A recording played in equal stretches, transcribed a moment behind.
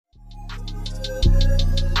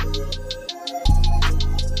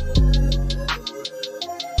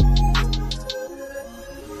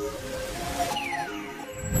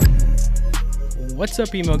What's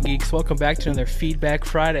up, Email Geeks? Welcome back to another Feedback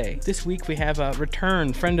Friday. This week we have a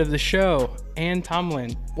return friend of the show, Ann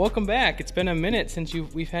Tomlin. Welcome back. It's been a minute since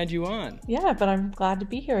we've had you on. Yeah, but I'm glad to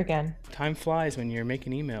be here again. Time flies when you're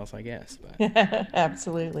making emails, I guess. But.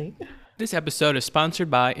 Absolutely. This episode is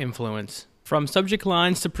sponsored by Influence. From subject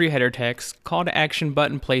lines to pre-header text, call to action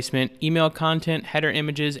button placement, email content, header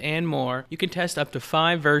images, and more, you can test up to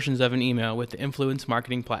 5 versions of an email with the Influence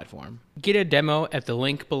marketing platform. Get a demo at the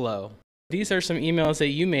link below. These are some emails that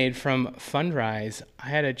you made from Fundrise. I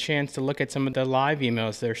had a chance to look at some of the live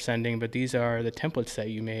emails they're sending, but these are the templates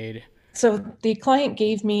that you made. So the client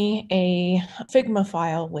gave me a Figma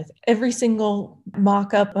file with every single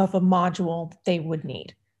mock-up of a module they would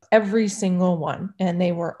need. Every single one. And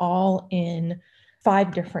they were all in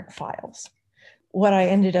 5 different files. What I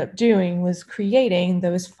ended up doing was creating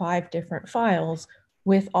those 5 different files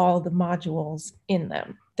with all the modules in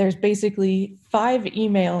them. There's basically 5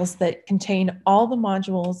 emails that contain all the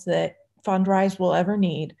modules that Fundrise will ever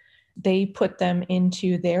need. They put them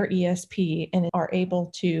into their ESP and are able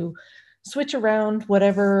to switch around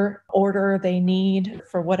whatever order they need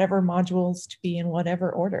for whatever modules to be in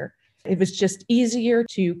whatever order. It was just easier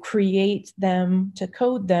to create them, to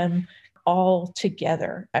code them all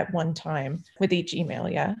together at one time with each email,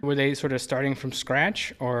 yeah. Were they sort of starting from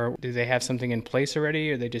scratch, or do they have something in place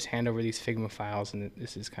already, or they just hand over these Figma files and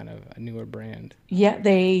this is kind of a newer brand? Yeah,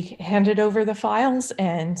 they handed over the files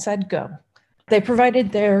and said go. They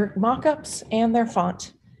provided their mock-ups and their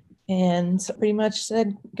font and pretty much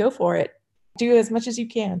said go for it. Do as much as you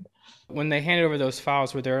can. When they handed over those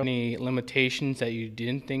files, were there any limitations that you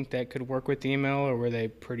didn't think that could work with the email, or were they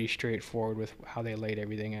pretty straightforward with how they laid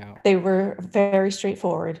everything out? They were very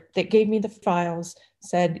straightforward. They gave me the files,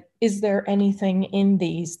 said, is there anything in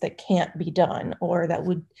these that can't be done or that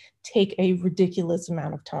would take a ridiculous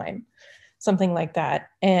amount of time? Something like that.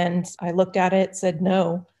 And I looked at it, said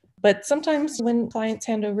no. But sometimes when clients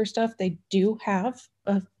hand over stuff, they do have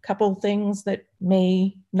a couple things that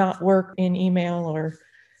may not work in email or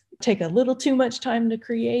take a little too much time to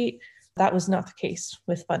create. That was not the case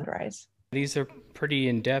with Fundrise. These are pretty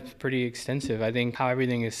in-depth, pretty extensive. I think how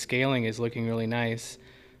everything is scaling is looking really nice.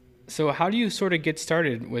 So how do you sort of get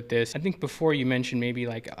started with this? I think before you mentioned maybe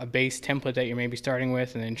like a base template that you're maybe starting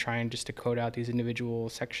with and then trying just to code out these individual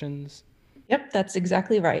sections. Yep, that's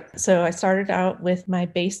exactly right. So I started out with my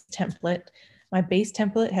base template. My base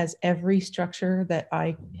template has every structure that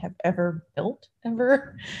I have ever built,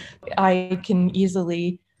 ever. I can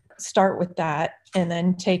easily start with that and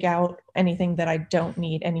then take out anything that I don't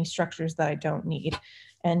need, any structures that I don't need,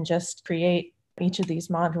 and just create each of these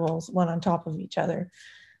modules one on top of each other.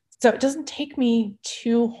 So it doesn't take me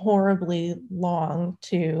too horribly long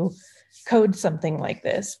to code something like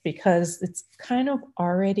this because it's kind of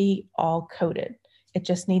already all coded. It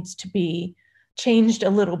just needs to be changed a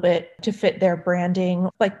little bit to fit their branding.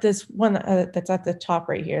 Like this one that's at the top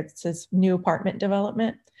right here, it says new apartment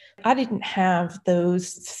development. I didn't have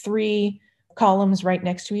those 3 columns right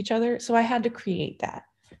next to each other, so I had to create that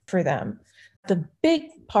for them. The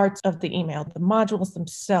big parts of the email, the modules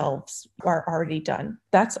themselves, are already done.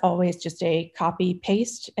 That's always just a copy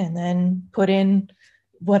paste and then put in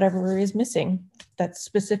whatever is missing that's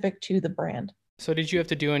specific to the brand. So did you have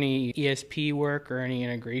to do any ESP work or any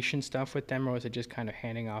integration stuff with them, or was it just kind of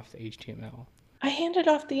handing off the HTML? I handed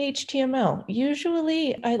off the HTML.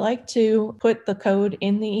 Usually I like to put the code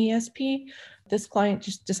in the ESP. This client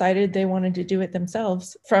just decided they wanted to do it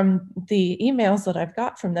themselves. From the emails that I've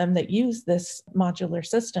got from them that use this modular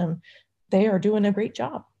system, they are doing a great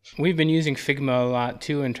job. We've been using Figma a lot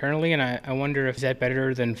too internally, and I wonder if is that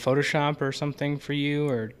better than Photoshop or something for you,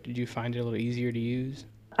 or did you find it a little easier to use?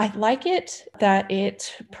 I like it that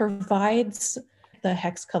it provides the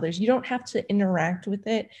hex colors. You don't have to interact with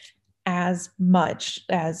it as much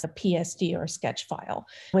as a PSD or sketch file.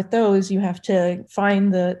 With those, you have to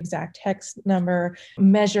find the exact hex number,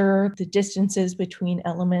 measure the distances between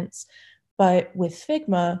elements. But with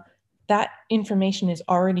Figma, that information is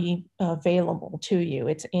already available to you.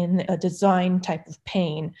 It's in a design type of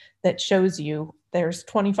pane that shows you there's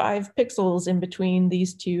 25 pixels in between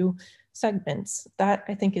these 2 segments. That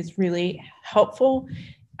I think is really helpful.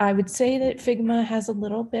 I would say that Figma has a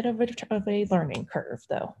little bit of a learning curve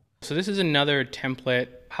though. So this is another template.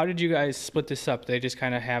 How did you guys split this up? They just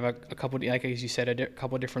kind of have a couple, like as you said, a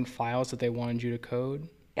couple different files that they wanted you to code?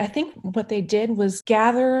 I think what they did was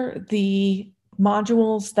gather the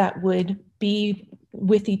modules that would be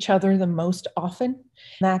with each other the most often.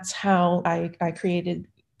 That's how I created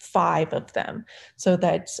 5 of them, so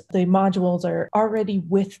that the modules are already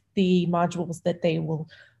with the modules that they will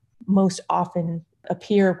most often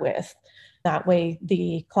appear with. That way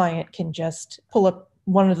the client can just pull up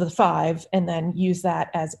one of the 5 and then use that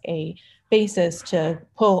as a basis to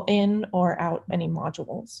pull in or out any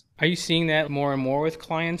modules. Are you seeing that more and more with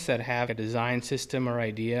clients that have a design system or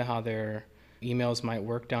idea how their emails might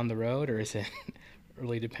work down the road, or is it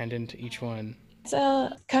really dependent to each one? It's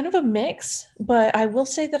a kind of a mix, but I will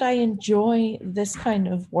say that I enjoy this kind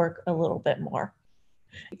of work a little bit more.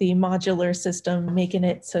 The modular system, making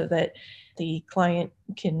it so that the client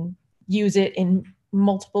can use it in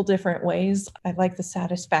multiple different ways. I like the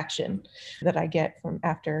satisfaction that I get from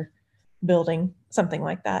after building something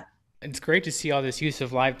like that. It's great to see all this use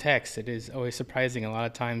of live text. It is always surprising. A lot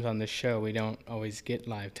of times on this show, we don't always get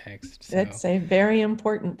live text. So That's a very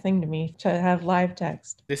important thing to me to have live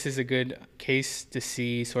text. this is a good case to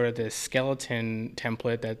see sort of the skeleton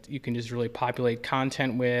template that you can just really populate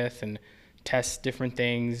content with and test different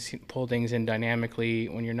things, pull things in dynamically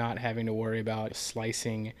when you're not having to worry about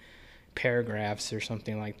slicing paragraphs or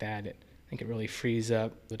something like that. I think it really frees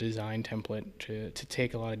up the design template to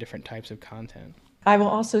take a lot of different types of content. I will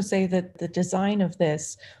also say that the design of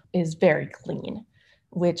this is very clean,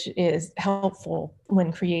 which is helpful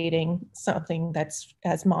when creating something that's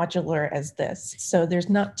as modular as this. So there's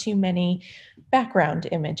not too many background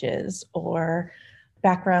images or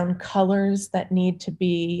background colors that need to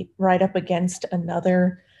be right up against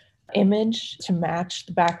another image to match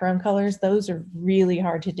the background colors. Those are really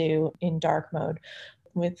hard to do in dark mode.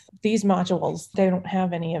 With these modules, they don't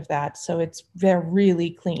have any of that. So they're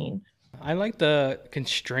really clean. I like the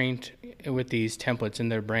constraint with these templates in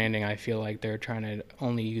their branding. I feel like they're trying to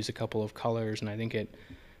only use a couple of colors, and I think it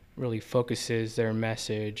really focuses their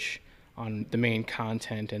message on the main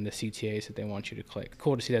content and the CTAs that they want you to click.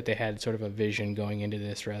 Cool to see that they had sort of a vision going into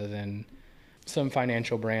this rather than some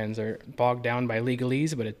financial brands are bogged down by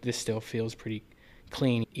legalese, but this still feels pretty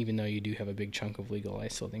clean. Even though you do have a big chunk of legal, I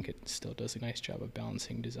still think it still does a nice job of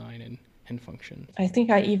balancing design and function. I think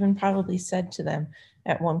I even probably said to them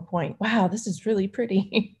at one point, wow, this is really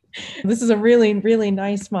pretty. This is a really, really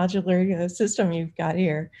nice modular system you've got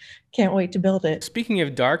here. Can't wait to build it. Speaking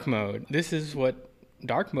of dark mode, this is what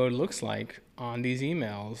dark mode looks like on these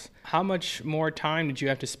emails. How much more time did you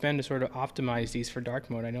have to spend to sort of optimize these for dark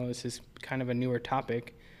mode? I know this is kind of a newer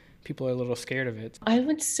topic. People are a little scared of it. I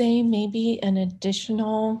would say maybe an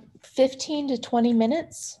additional 15 to 20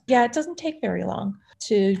 minutes. Yeah, it doesn't take very long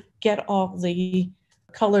to get all the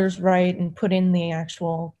colors right and put in the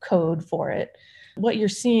actual code for it. What you're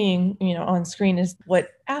seeing, on screen is what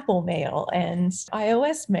Apple Mail and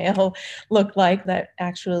iOS Mail look like that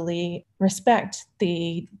actually respect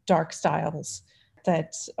the dark styles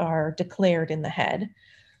that are declared in the head.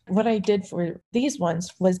 What I did for these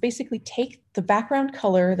ones was basically take the background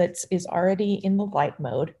color that is already in the light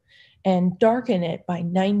mode and darken it by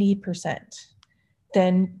 90%.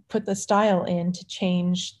 Then put the style in to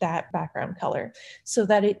change that background color so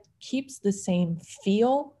that it keeps the same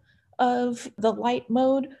feel of the light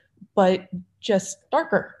mode, but just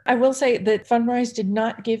darker. I will say that Fundrise did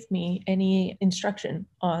not give me any instruction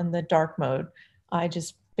on the dark mode. I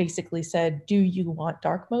just basically said, do you want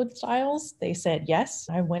dark mode styles? They said yes.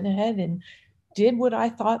 I went ahead and did what I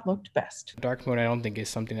thought looked best. Dark mode, I don't think is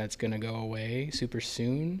something that's going to go away super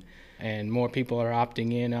soon, and more people are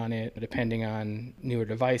opting in on it depending on newer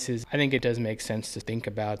devices. I think it does make sense to think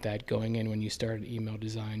about that going in when you start email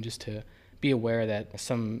design, just to be aware that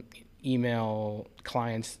some email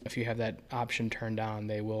clients, if you have that option turned on,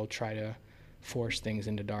 they will try to force things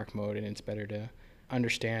into dark mode, and it's better to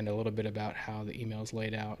understand a little bit about how the email is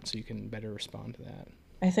laid out so you can better respond to that.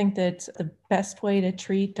 I think that the best way to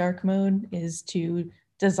treat dark mode is to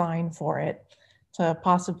design for it, to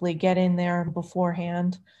possibly get in there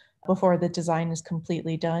beforehand, before the design is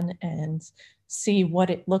completely done, and see what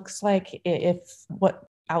it looks like if what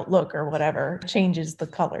Outlook or whatever changes the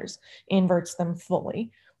colors, inverts them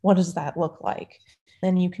fully. What does that look like?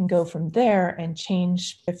 Then you can go from there and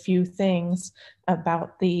change a few things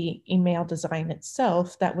about the email design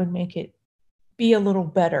itself that would make it be a little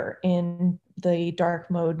better in the dark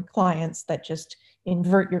mode clients that just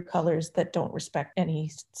invert your colors that don't respect any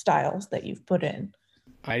styles that you've put in.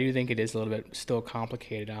 I do think it is a little bit still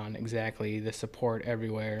complicated on exactly the support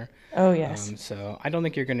everywhere. Oh, yes. So I don't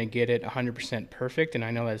think you're going to get it 100% perfect, and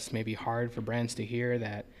I know that's maybe hard for brands to hear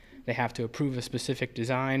that they have to approve a specific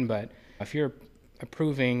design, but if you're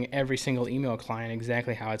approving every single email client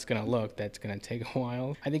exactly how it's going to look, that's going to take a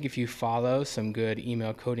while. I think if you follow some good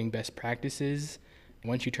email coding best practices,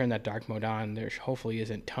 once you turn that dark mode on, there hopefully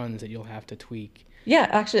isn't tons that you'll have to tweak. Yeah,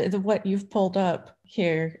 actually, what you've pulled up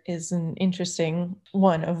here is an interesting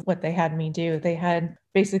one of what they had me do. They had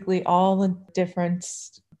basically all the different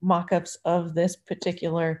mock-ups of this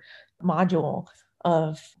particular module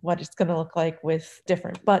of what it's going to look like with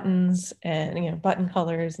different buttons and button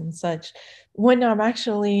colors and such. When I'm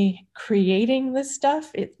actually creating this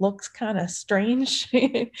stuff, it looks kind of strange.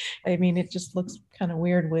 I mean, it just looks kind of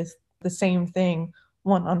weird with the same thing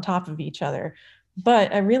one on top of each other.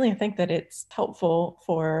 But I really think that it's helpful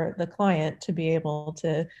for the client to be able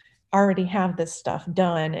to already have this stuff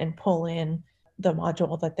done and pull in the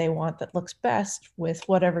module that they want that looks best with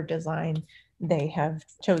whatever design they have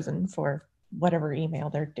chosen for whatever email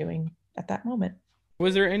they're doing at that moment.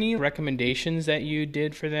 Was there any recommendations that you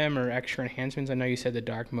did for them or extra enhancements? I know you said the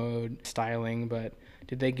dark mode styling, but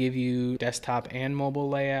did they give you desktop and mobile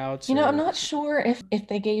layouts? I'm not sure if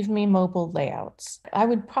they gave me mobile layouts. I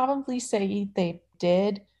would probably say they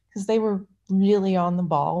did, because they were really on the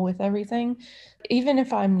ball with everything. Even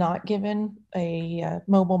if I'm not given a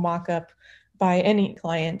mobile mockup by any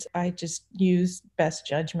client, I just use best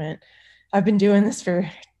judgment. I've been doing this for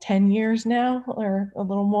 10 years now, or a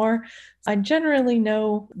little more. I generally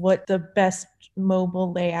know what the best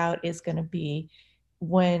mobile layout is going to be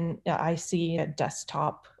when I see a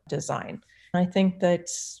desktop design. I think that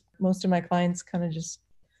most of my clients kind of just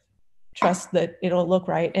trust that it'll look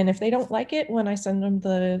right. And if they don't like it, when I send them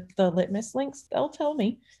the litmus links, they'll tell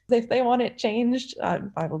me. If they want it changed,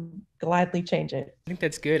 I will gladly change it. I think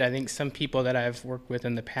that's good. I think some people that I've worked with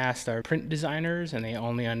in the past are print designers and they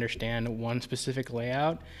only understand one specific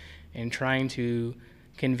layout, and trying to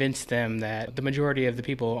convince them that the majority of the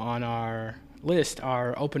people on our list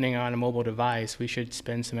are opening on a mobile device, we should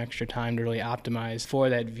spend some extra time to really optimize for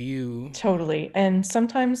that view. Totally. And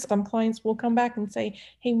sometimes some clients will come back and say,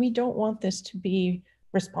 hey, we don't want this to be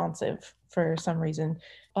responsive for some reason.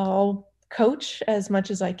 I'll coach as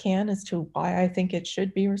much as I can as to why I think it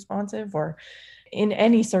should be responsive, or in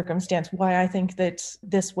any circumstance, why I think that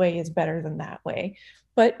this way is better than that way.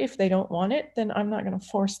 But if they don't want it, then I'm not going to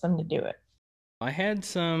force them to do it. I had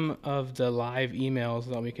some of the live emails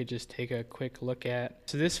that we could just take a quick look at.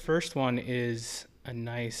 So this first one is a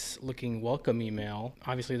nice looking welcome email.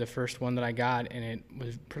 Obviously the first one that I got, and it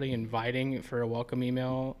was pretty inviting for a welcome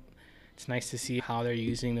email. It's nice to see how they're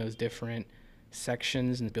using those different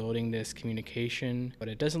sections and building this communication, but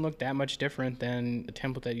it doesn't look that much different than the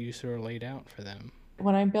template that you sort of laid out for them.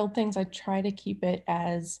 When I build things, I try to keep it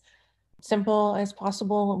as simple as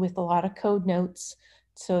possible with a lot of code notes,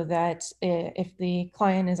 so that if the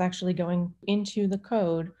client is actually going into the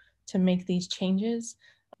code to make these changes,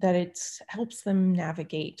 that it helps them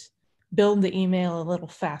navigate, build the email a little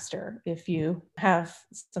faster. If you have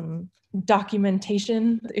some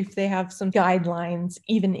documentation, if they have some guidelines,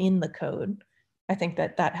 even in the code, I think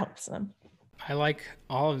that helps them. I like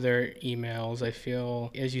all of their emails. I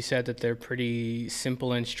feel, as you said, that they're pretty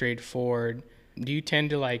simple and straightforward. Do you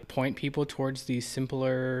tend to point people towards these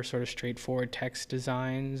simpler, sort of straightforward text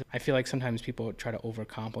designs? I feel like sometimes people try to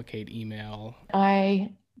overcomplicate email.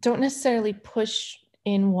 I don't necessarily push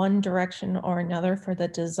in one direction or another for the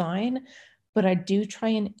design, but I do try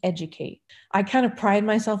and educate. I kind of pride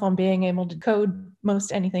myself on being able to code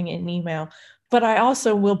most anything in email, but I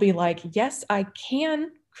also will be like, yes, I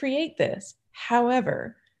can create this.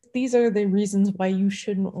 However, these are the reasons why you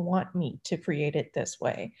shouldn't want me to create it this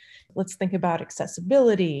way. Let's think about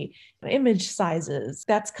accessibility, image sizes.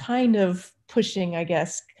 That's kind of pushing, I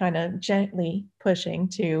guess, kind of gently pushing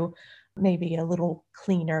to maybe a little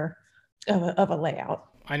cleaner of a layout.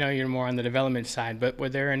 I know you're more on the development side, but were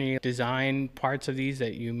there any design parts of these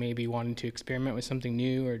that you maybe wanted to experiment with something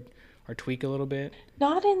new or tweak a little bit?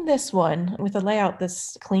 Not in this one. With a layout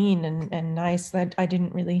this clean and nice, that I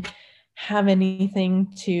didn't really have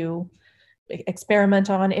anything to experiment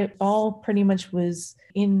on. It all pretty much was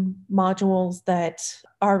in modules that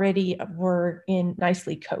already were in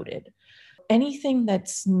nicely coded. Anything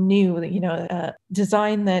that's new,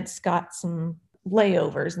 design that's got some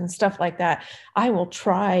layovers and stuff like that, I will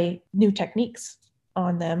try new techniques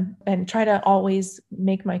on them and try to always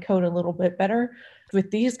make my code a little bit better.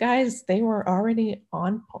 With these guys, they were already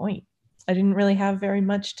on point. I didn't really have very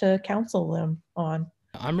much to counsel them on.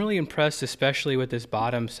 I'm really impressed, especially with this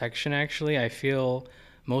bottom section, actually. I feel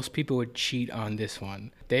most people would cheat on this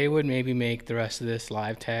one. They would maybe make the rest of this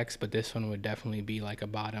live text, but this one would definitely be like a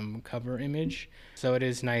bottom cover image. So it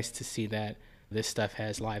is nice to see that this stuff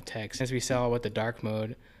has live text. As we saw with the dark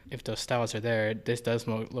mode, if those styles are there, this does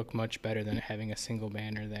look much better than having a single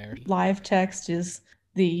banner there. Live text is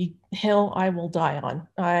the hill I will die on.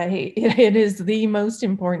 It is the most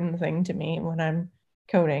important thing to me when I'm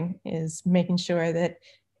coding, is making sure that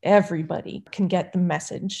everybody can get the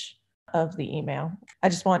message of the email. I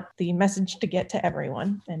just want the message to get to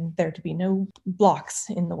everyone and there to be no blocks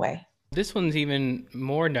in the way. This one's even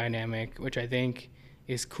more dynamic, which I think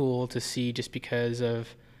is cool to see just because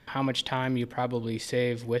of how much time you probably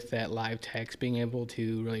save with that live text, being able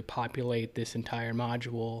to really populate this entire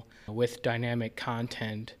module with dynamic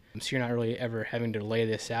content. So you're not really ever having to lay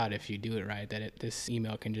this out if you do it right, that this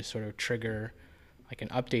email can just sort of trigger like an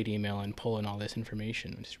update email and pull in all this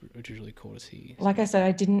information, which is really cool to see. Like I said,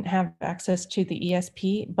 I didn't have access to the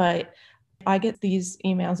ESP, but I get these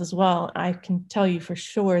emails as well. I can tell you for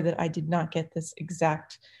sure that I did not get this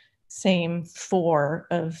exact same 4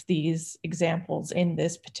 of these examples in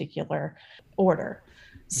this particular order.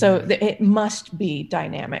 So it must be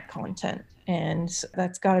dynamic content. And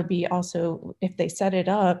that's got to be also, if they set it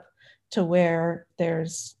up to where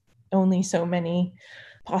there's only so many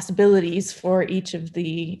possibilities for each of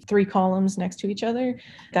the 3 columns next to each other,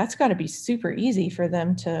 that's got to be super easy for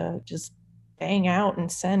them to just bang out and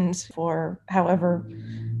send for however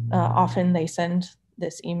often they send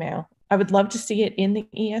this email. I would love to see it in the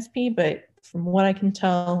ESP, but from what I can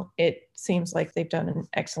tell, it seems like they've done an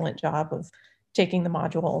excellent job of taking the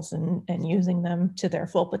modules and using them to their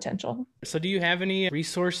full potential. So do you have any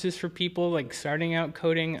resources for people like starting out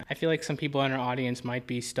coding? I feel like some people in our audience might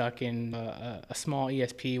be stuck in a small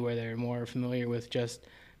ESP where they're more familiar with just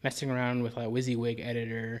messing around with a WYSIWYG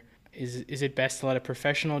editor. Is it best to let a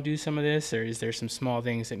professional do some of this, or is there some small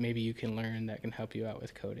things that maybe you can learn that can help you out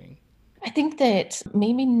with coding? I think that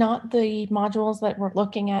maybe not the modules that we're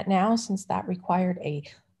looking at now, since that required a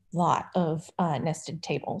lot of nested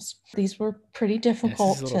tables. These were pretty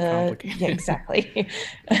difficult complicated. Yeah, exactly.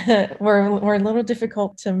 We're a little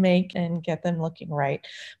difficult to make and get them looking right.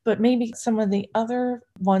 But maybe some of the other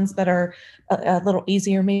ones that are a little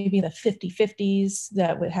easier, maybe the 50/50s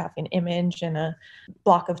that would have an image and a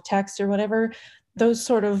block of text or whatever, those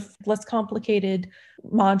sort of less complicated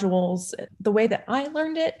modules. The way that I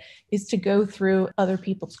learned it is to go through other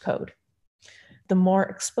people's code. The more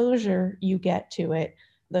exposure you get to it,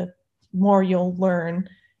 the more you'll learn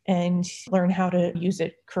and learn how to use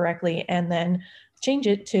it correctly, and then change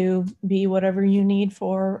it to be whatever you need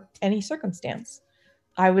for any circumstance.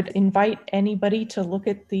 I would invite anybody to look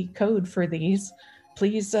at the code for these.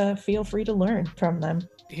 Please feel free to learn from them.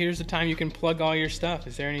 Here's the time you can plug all your stuff.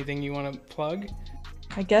 Is there anything you want to plug?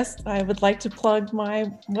 I guess I would like to plug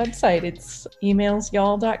my website. It's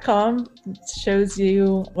emailsyall.com. It shows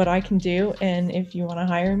you what I can do, and if you want to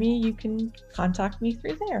hire me, you can contact me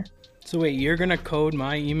through there. So wait, you're going to code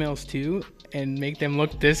my emails too and make them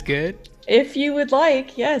look this good? If you would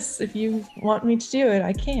like, yes. If you want me to do it,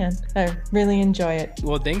 I can. I really enjoy it.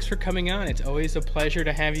 Well, thanks for coming on. It's always a pleasure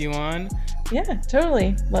to have you on. Yeah,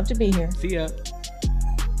 totally. Love to be here. See ya.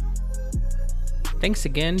 Thanks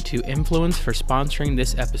again to Influence for sponsoring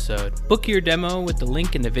this episode. Book your demo with the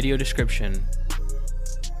link in the video description.